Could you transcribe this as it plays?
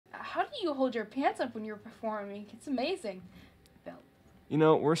How do you hold your pants up when you're performing? It's amazing. Belt. You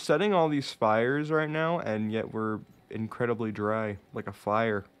know, we're setting all these fires right now, and yet we're incredibly dry, like a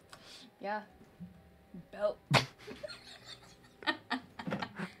fire. Yeah. Belt.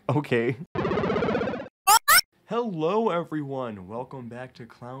 Okay. Hello everyone, welcome back to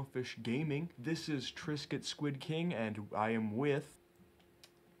Clownfish Gaming. This is SquidKing, and I am with...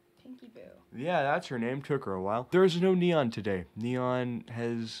 PinkyBoo. Yeah, that's her name, took her a while. There's no Kneon today. Kneon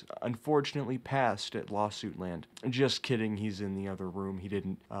has unfortunately passed at lawsuit land. Just kidding, he's in the other room. He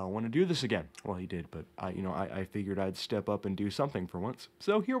didn't want to do this again. Well, he did, but I figured I'd step up and do something for once.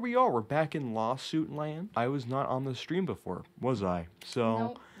 So here we are, we're back in lawsuit land. I was not on the stream before, was I? So...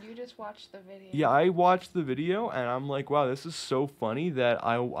 Nope, you just watched the video. Yeah, I watched the video, and I'm like, wow, this is so funny that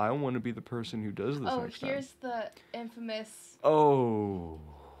I want to be the person who does this next time. Oh, here's the infamous... Oh...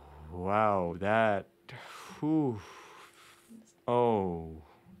 Wow, that, whew, oh,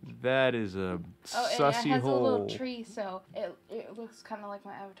 that is a sussy hole. And it has a little tree, so it looks kind of like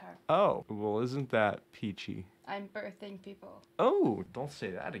my avatar. Oh, well, isn't that peachy? I'm birthing people. Oh, don't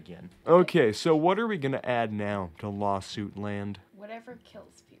say that again. Okay, so what are we gonna add now to lawsuit land? Whatever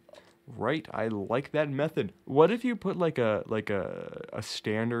kills people. Right, I like that method. What if you put like a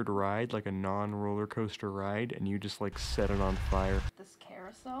standard ride, like a non-roller coaster ride, and you just like set it on fire? This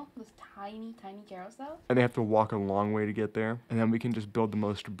carousel, this tiny carousel. And they have to walk a long way to get there, and then we can just build the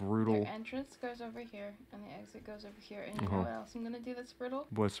most brutal. Their entrance goes over here, and the exit goes over here. And you know what else I'm gonna do that's brutal?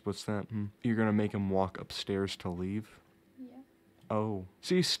 What's that? You're gonna make them walk upstairs to leave? Yeah. Oh,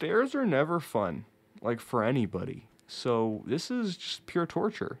 see, stairs are never fun, like for anybody. So this is just pure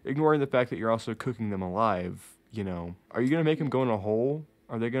torture. Ignoring the fact that you're also cooking them alive, you know. Are you gonna make them go in a hole?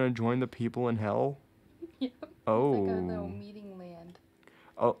 Are they gonna join the people in hell? Yep. Oh. It's like a little meeting land.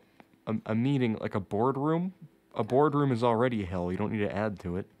 Oh, a meeting, like a boardroom? A boardroom is already hell. You don't need to add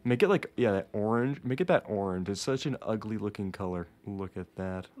to it. Make it like, yeah, that orange. Make it that orange. It's such an ugly looking color. Look at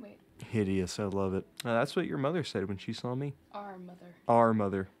that. Wait. Hideous. I love it. That's what your mother said when she saw me. Our mother. Our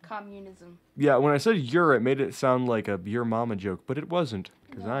mother. Communism. Yeah, when I said your, it made it sound like a your mama joke, but it wasn't,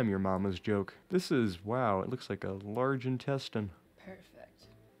 because I'm your mama's joke. This is, wow, it looks like a large intestine. Perfect.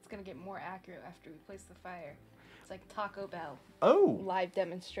 It's gonna get more accurate after we place the fire. It's like Taco Bell. Oh! Live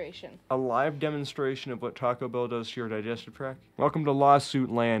demonstration. A live demonstration of what Taco Bell does to your digestive tract? Welcome to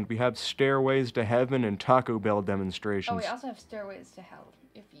lawsuit land. We have stairways to heaven and Taco Bell demonstrations. Oh, we also have stairways to hell,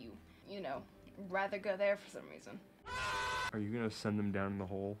 if you know, rather go there for some reason. Are you gonna send them down in the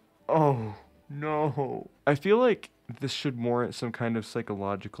hole? Oh, no. I feel like this should warrant some kind of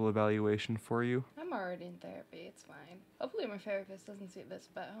psychological evaluation for you. I'm already in therapy, it's fine. Hopefully my therapist doesn't see this,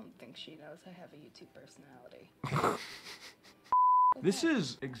 but I don't think she knows I have a YouTube personality. This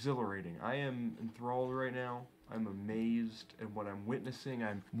is exhilarating. I am enthralled right now. I'm amazed at what I'm witnessing.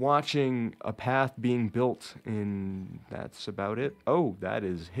 I'm watching a path being built, and that's about it. Oh, that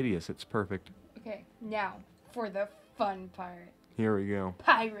is hideous. It's perfect. Okay, now for the fun part. Here we go.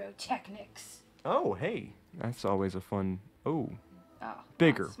 Pyrotechnics. Oh, hey. That's always a fun... Oh. Oh,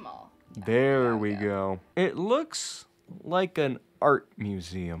 bigger. Small. There we go. It looks like an art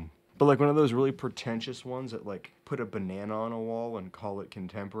museum. But like one of those really pretentious ones that like put a banana on a wall and call it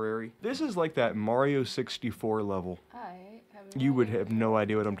contemporary. This is like that Mario 64 level. You would have no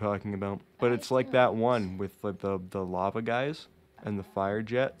idea what I'm talking about. But it's like that one with like the lava guys and the fire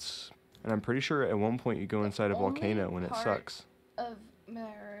jets. And I'm pretty sure at one point you go inside a volcano and it sucks. Of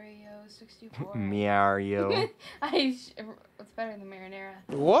Mario 64. Mario. It's better than Marinara.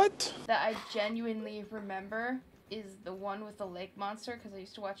 What? That I genuinely remember is the one with the lake monster, because I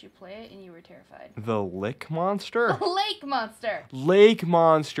used to watch you play it and you were terrified. The lick monster? The lake monster! Lake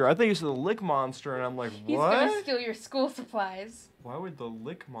monster. I think you said the lick monster and I'm like, what? He's gonna steal your school supplies. Why would the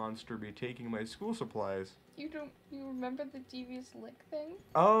lick monster be taking my school supplies? You remember the devious lick thing?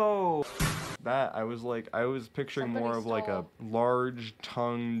 Oh, that, I was picturing more of like a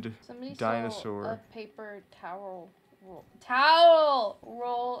large-tongued dinosaur. Stole a paper towel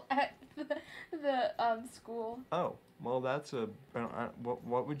roll at the school. Oh, well that's a,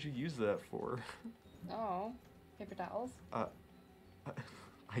 what would you use that for? Oh, paper towels?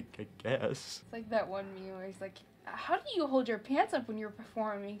 I guess. It's like that one meme where he's like, how do you hold your pants up when you're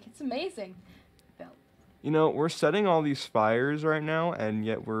performing? It's amazing. Belt. You know, we're setting all these fires right now, and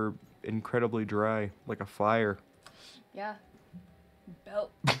yet we're incredibly dry, like a fire. Yeah.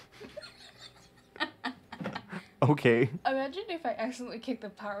 Belt. Okay. Imagine if I accidentally kicked the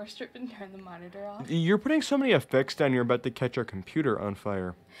power strip and turned the monitor off. You're putting so many effects down, you're about to catch our computer on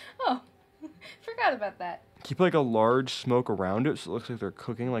fire. Oh, forgot about that. Keep like a large smoke around it so it looks like they're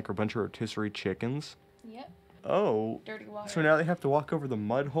cooking like a bunch of rotisserie chickens. Yep. Oh. Dirty water. So now they have to walk over the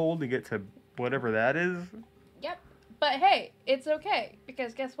mud hole to get to whatever that is? Yep. But hey, it's okay.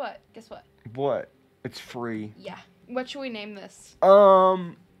 Because guess what? Guess what? What? It's free. Yeah. What should we name this?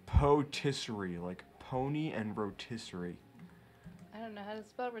 Potisserie. Like pony and rotisserie. I don't know how to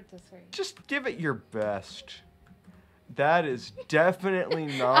spell rotisserie. Just give it your best. That is definitely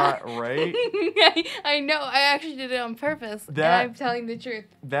not right. I know. I actually did it on purpose. And I'm telling the truth.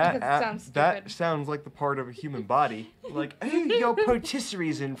 Because it sounds stupid. That sounds like the part of a human body. Like, hey, your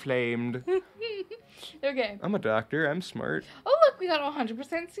patisserie's inflamed. Okay. I'm a doctor. I'm smart. Oh, look. We got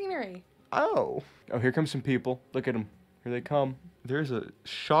 100% scenery. Oh. Oh, here come some people. Look at them. Here they come. There's a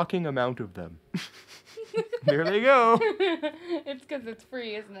shocking amount of them. There they go. It's because it's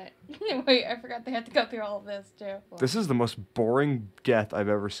free, isn't it? Wait, I forgot they had to go through all of this, too. This is the most boring death I've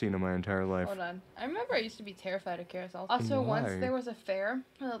ever seen in my entire life. Hold on. I remember I used to be terrified of carousels. Also, Why? once there was a fair,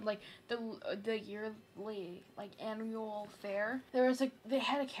 like the yearly, like annual fair. They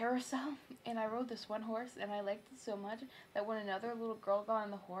had a carousel, and I rode this one horse, and I liked it so much that when another little girl got on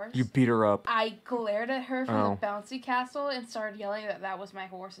the horse, You beat her up. I glared at her from the bouncy castle and started yelling that was my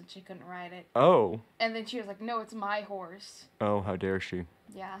horse and she couldn't ride it. Oh. And then she was like, "No, it's my horse." Oh, how dare she.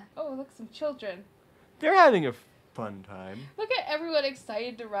 Yeah. Oh, look, some children. They're having a fun time. Look at everyone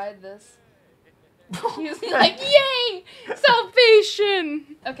excited to ride this. He's like, "Yay!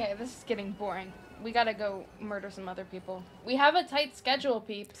 Salvation!" Okay, this is getting boring. We gotta go murder some other people. We have a tight schedule,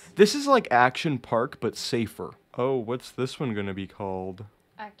 peeps. This is like Action Park, but safer. Oh, what's this one gonna be called?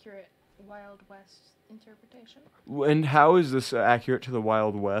 Accurate Wild West interpretation. And how is this accurate to the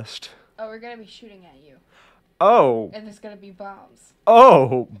Wild West? Oh, we're gonna be shooting at you. Oh. And there's gonna be bombs.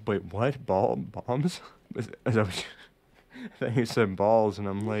 Oh. Wait, what? Bombs? Is that what you... I thought you said balls, and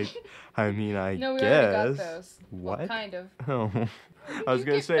I'm like, I mean, I No, we guess. already got those. What? Well, kind of. Oh. I was You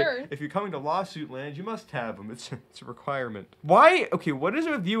gonna get say, third. if you're coming to lawsuit land, you must have them. It's a requirement. Why? Okay, what is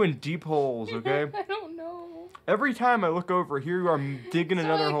it with you in deep holes, okay? I don't know. Every time I look over, here you are digging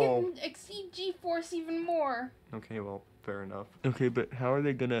another hole. So I can exceed G-force even more. Okay, well, fair enough. Okay, but how are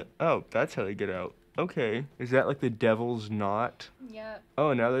they gonna... Oh, that's how they get out. Okay. Is that like the devil's knot? Yeah.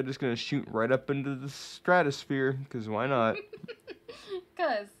 Oh, now they're just gonna shoot right up into the stratosphere, because why not?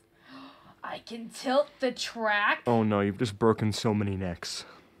 Because I can tilt the track. Oh no, you've just broken so many necks.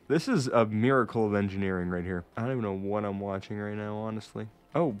 This is a miracle of engineering right here. I don't even know what I'm watching right now, honestly.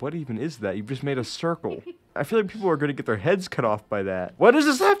 Oh, what even is that? You've just made a circle. I feel like people are going to get their heads cut off by that. What does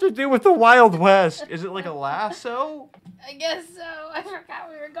this have to do with the Wild West? Is it like a lasso? I guess so. I forgot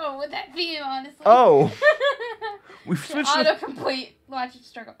we were going with that theme, honestly. Oh. We've switched autocomplete. Watch it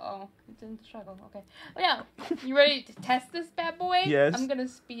struggle. Oh, it didn't struggle. Okay. Well, yeah. You ready to test this bad boy? Yes. I'm going to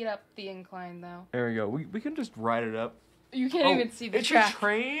speed up the incline, though. There we go. We can just ride it up. You can't even see the track. It's a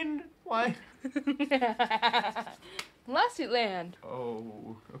train? Why? Lawsuit land.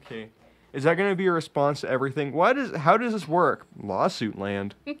 Oh, okay. Is that going to be a response to everything? How does this work? Lawsuit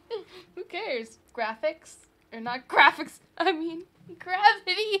land. Who cares? Graphics? Or not graphics. I mean,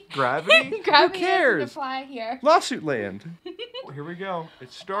 gravity. Gravity? Gravity Who cares? doesn't apply here. Lawsuit land. Here we go.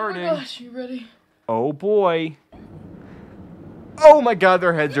 It's starting. Oh my gosh, you ready? Oh boy. Oh my god,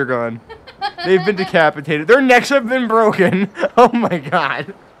 their heads are gone. They've been decapitated. Their necks have been broken. Oh my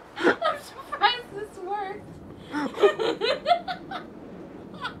god. I'm surprised this worked.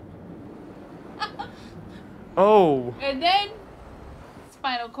 Oh. And then,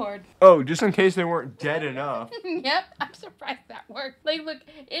 spinal cord. Oh, just in case they weren't dead enough. Yep, I'm surprised that worked. Like, look,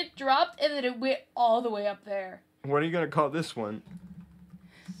 it dropped and then it went all the way up there. What are you going to call this one?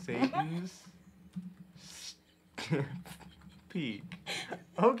 Satan's Peak.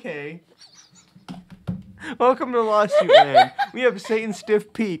 Okay. Welcome to Lawsuit Land. We have Satan's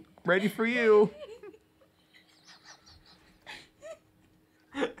Stiff Peak ready for you.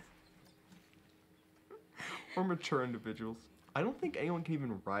 We're mature individuals. I don't think anyone can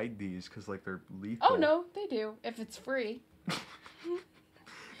even ride these because, like, they're lethal. Oh, no, they do, if it's free.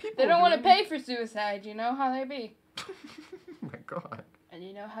 They don't want to pay for suicide, you know how they be. Oh my god. And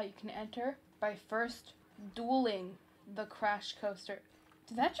you know how you can enter? By first dueling the crash coaster.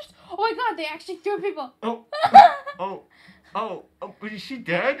 Did that just... Oh my god, they actually threw people. Oh. Oh, is she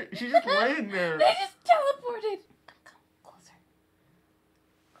dead? She's just laying there. They just teleported. Come closer.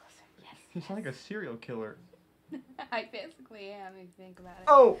 Closer, yes. He's like a serial killer. I basically am, if you think about it.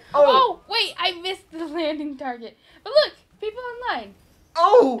 Oh, wait, I missed the landing target. But look, people online.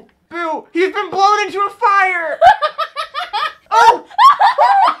 Oh, boo, he's been blown into a fire. Oh.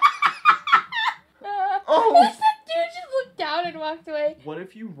 Oh. That dude just looked down and walked away. What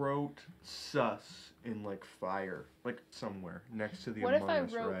if you wrote sus in, like, fire? Like, somewhere next to the What if I Among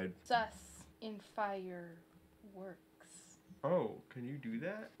Us wrote ride. sus in fire? works. Oh, can you do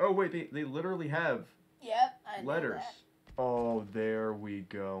that? Oh, wait, they literally have Yep, letters. Oh, there we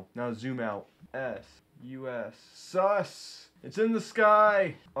go. Now zoom out. S-U-S. Sus! It's in the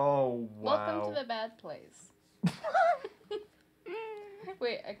sky! Oh, wow. Welcome to the bad place.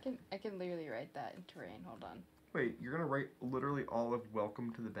 Wait, I can literally write that in terrain. Hold on. Wait, you're gonna write literally all of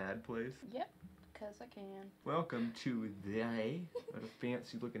welcome to the bad place? Yep, because I can. Welcome to the with a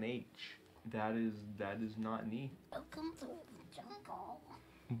fancy looking H. That is not an E. Welcome to the jungle.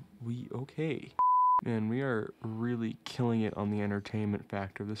 Okay. Man, we are really killing it on the entertainment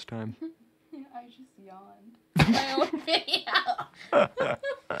factor this time. I just yawned. My own video.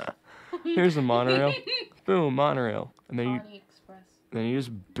 Here's a monorail. Boom, monorail. And then you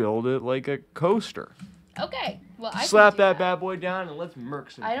just build it like a coaster. Okay. Well, I slap can do that bad boy down and let's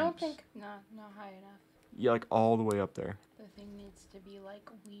murk some I don't peeps. think not high enough. Yeah, like all the way up there. The thing needs to be like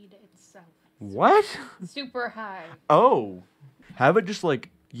weed itself. What? Super high. Oh. Have it just like,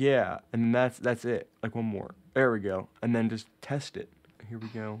 yeah, and that's it. Like one more. There we go. And then just test it. Here we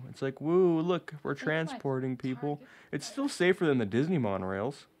go. It's like, woo, look, we're transporting people. It's still safer than the Disney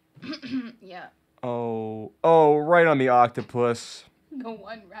monorails. Yeah. Oh, right on the octopus. The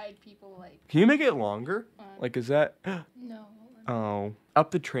one ride people like. Can you make it longer? Like, is that? No. Oh,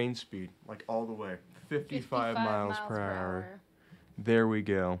 up the train speed, like all the way. 55 miles per hour. There we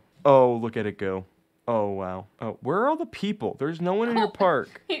go. Oh, look at it go. Oh, wow. Oh, where are all the people? There's no one in your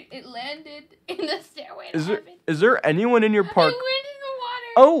park. It landed in the stairway to heaven. Is there anyone in your park? It went in the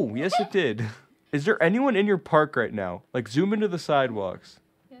water. Oh, yes it did. Is there anyone in your park right now? Like, zoom into the sidewalks.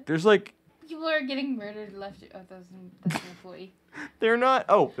 Yeah. There's like... People are getting murdered left. Oh, that's an employee. They're not.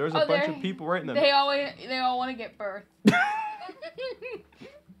 Oh, there's a bunch of people right in the... They all want to get birthed.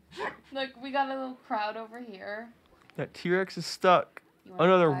 Look, we got a little crowd over here. That T-Rex is stuck. Oh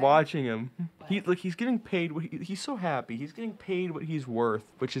no, they're watching him. He's getting paid. He's so happy. He's getting paid what he's worth,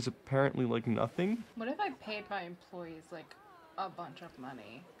 which is apparently like nothing. What if I paid my employees like a bunch of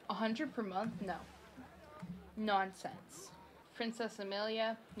money? 100 per month? No. Nonsense. Princess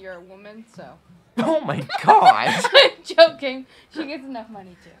Amelia, you're a woman, so. Oh my god! I'm joking. She gets enough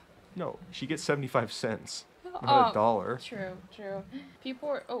money too. No, she gets 75 cents. Not $1. True. People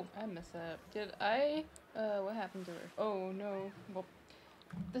are. Oh, I messed up. Did I? What happened to her? Oh no. Well,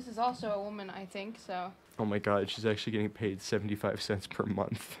 this is also a woman, I think. So. Oh my god, she's actually getting paid 75 cents per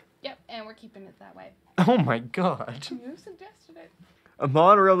month. Yep, and we're keeping it that way. Oh my god. You suggested it. A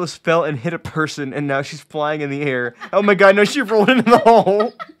monorail just fell and hit a person, and now she's flying in the air. Oh my god, no, she rolled into the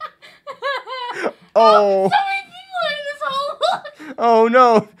hole. Oh. So many people are in this hole. Oh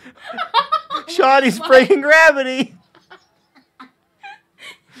no. Shawty's breaking gravity.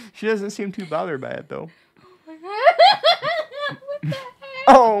 She doesn't seem too bothered by it, though. What the heck?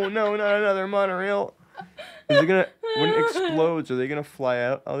 Oh no, not another monorail. Is it gonna, when it explodes, are they gonna fly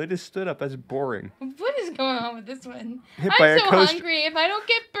out? Oh, they just stood up. That's boring. What is going on with this one? Hit by I'm so hungry. If I don't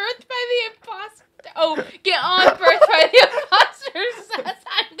get birthed by the imposter... Oh, get on birthed by the imposters.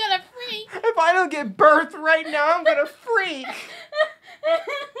 I'm gonna freak. If I don't get birthed right now, I'm gonna freak.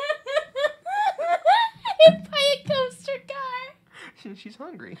 Hit by a coaster car. She's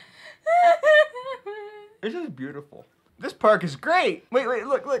hungry. This is beautiful. This park is great. Wait,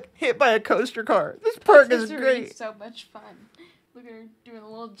 look. Hit by a coaster car. This park is great. So much fun. Look at her doing a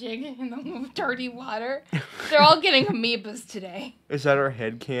little jig in the dirty water. They're all getting amoebas today. Is that our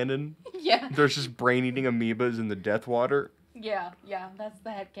headcanon? Yeah. There's just brain-eating amoebas in the death water? Yeah, that's the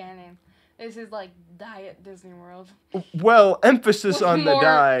headcanon. This is like Diet Disney World. Well, emphasis on the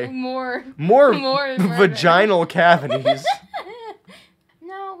die. More vaginal cavities.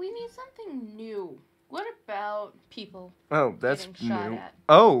 No, we need something new. What about people? Oh, that's getting shot new. At?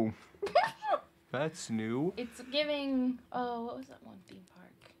 Oh. That's new. It's giving. Oh, what was that one theme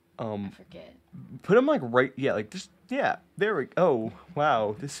park? I forget. Put them like right. Yeah, like just yeah. There we. Oh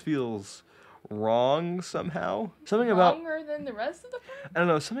wow, this feels wrong somehow. Something about longer than the rest of the park. I don't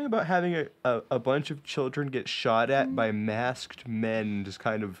know. Something about having a bunch of children get shot at by masked men. Just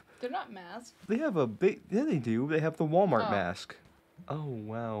kind of. They're not masked. They have a big. Yeah, they do. They have the Walmart mask. Oh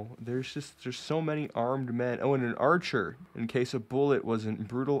wow, there's so many armed men. Oh, and an archer in case a bullet wasn't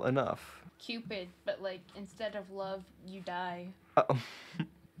brutal enough. Cupid, but like instead of love, you die. Uh-oh.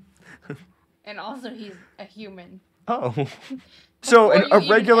 And also, he's a human. Oh, so a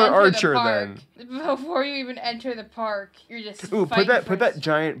regular archer then. Before you even enter the park, you're just. Ooh, put that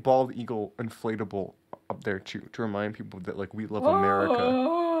giant bald eagle inflatable up there too to remind people that like we love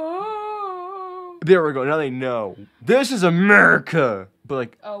America. There we go. Now they know this is America. But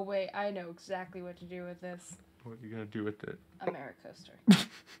like. Oh wait, I know exactly what to do with this. What are you gonna do with it? AmeriCoaster.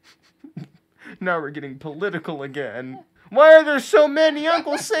 Now we're getting political again. Why are there so many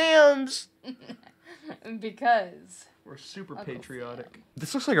Uncle Sams? Because we're super Uncle patriotic. Sam.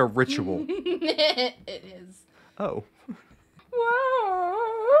 This looks like a ritual. It is. Oh.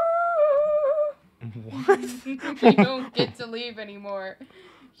 What? You don't get to leave anymore.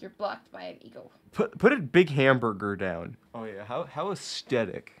 You're blocked by an eagle. Put a big hamburger down. Oh yeah, how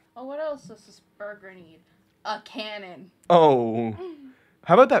aesthetic. Oh, what else does this burger need? A cannon. Oh.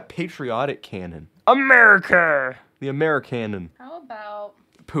 How about that patriotic cannon? America! The Americanon. How about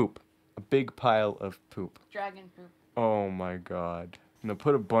poop? A big pile of poop. dragon poop. Oh my god. Now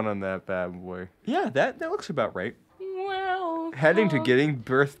put a bun on that bad boy. Yeah, that looks about right. Well, Heading to getting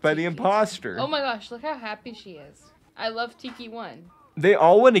birthed by the imposter. Oh my gosh, look how happy she is. I love Tiki 1. They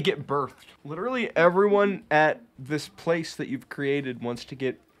all want to get birthed. Literally everyone at this place that you've created wants to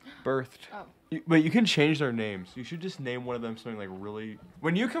get birthed. Oh. But you can change their names. You should just name one of them something like really...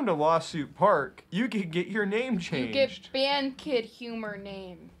 When you come to Lawsuit Park, you can get your name changed. You get Band Kid Humor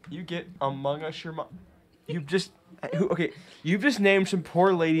name. You get Among Us Your Mom. You've just... Okay, you've just named some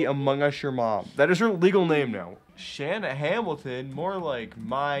poor lady Among Us Your Mom. That is her legal name now. Shanna Hamilton, more like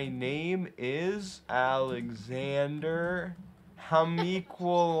my name is Alexander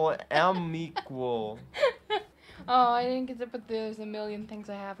Hamequal Amequal. Oh, I didn't get to put there's a million things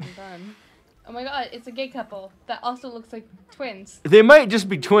I haven't done. Oh my god, it's a gay couple that also looks like twins. They might just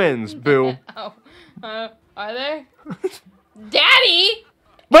be twins, boo. Oh, are they? Daddy!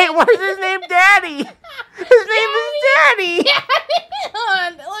 Wait, why is his name Daddy? His name is Daddy! Daddy! Hold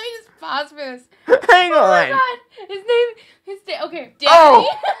on, let me just pause for this. Hang on. Oh my god, okay, Daddy. Oh!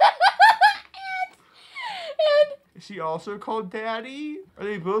 and Is he also called Daddy? Are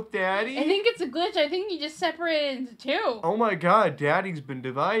they both Daddy? I think it's a glitch. I think you just separated into two. Oh my god, Daddy's been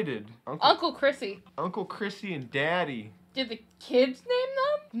divided. Uncle Chrissy. Uncle Chrissy and Daddy. Did the kids name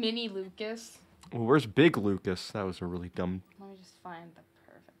them? Mini Lucas. Well, where's Big Lucas? That was a really dumb... Let me just find the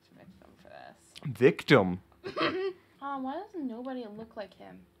perfect victim for this. Victim? Oh, why doesn't nobody look like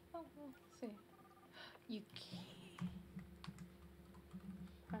him? Oh, let's see. Yuki.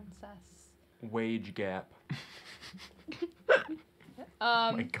 Princess. Wage gap.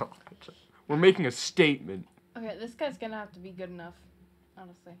 Oh my god. We're making a statement. Okay, this guy's gonna have to be good enough.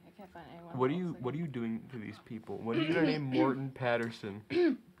 Honestly, I can't find anyone. What are you doing to these people? What are you gonna name Morton Patterson?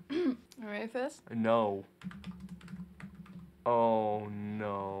 Ready for this? No. Oh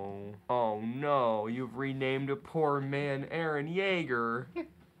no. Oh no. You've renamed a poor man Aaron Yeager.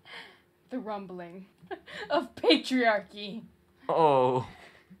 The rumbling of patriarchy. Oh.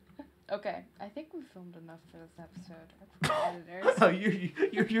 Okay, I think we filmed enough for this episode. Editors. Oh,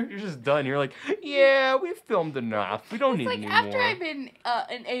 you're just done. You're like, yeah, we filmed enough. We don't need any more. After I've been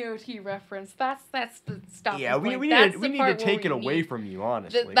an AOT reference, that's the stopping yeah, we point. need to take it away from you,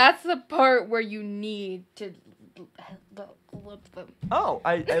 honestly. That's the part where you need to. Oh,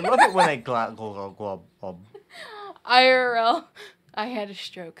 I love it when I glub. IRL, I had a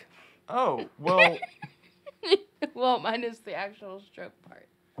stroke. Oh, well. Well, minus the actual stroke part.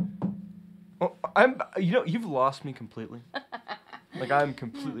 Well, you've lost me completely. Like, I'm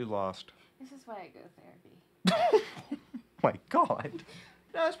completely lost. This is why I go therapy. My god.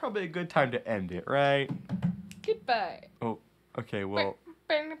 That's probably a good time to end it, right? Goodbye. Oh, okay, well,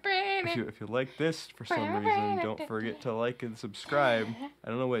 if you like this for some reason, don't forget to like and subscribe. I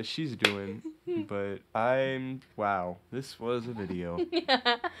don't know what she's doing, but wow, this was a video.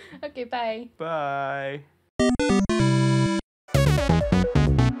 Okay, bye. Bye.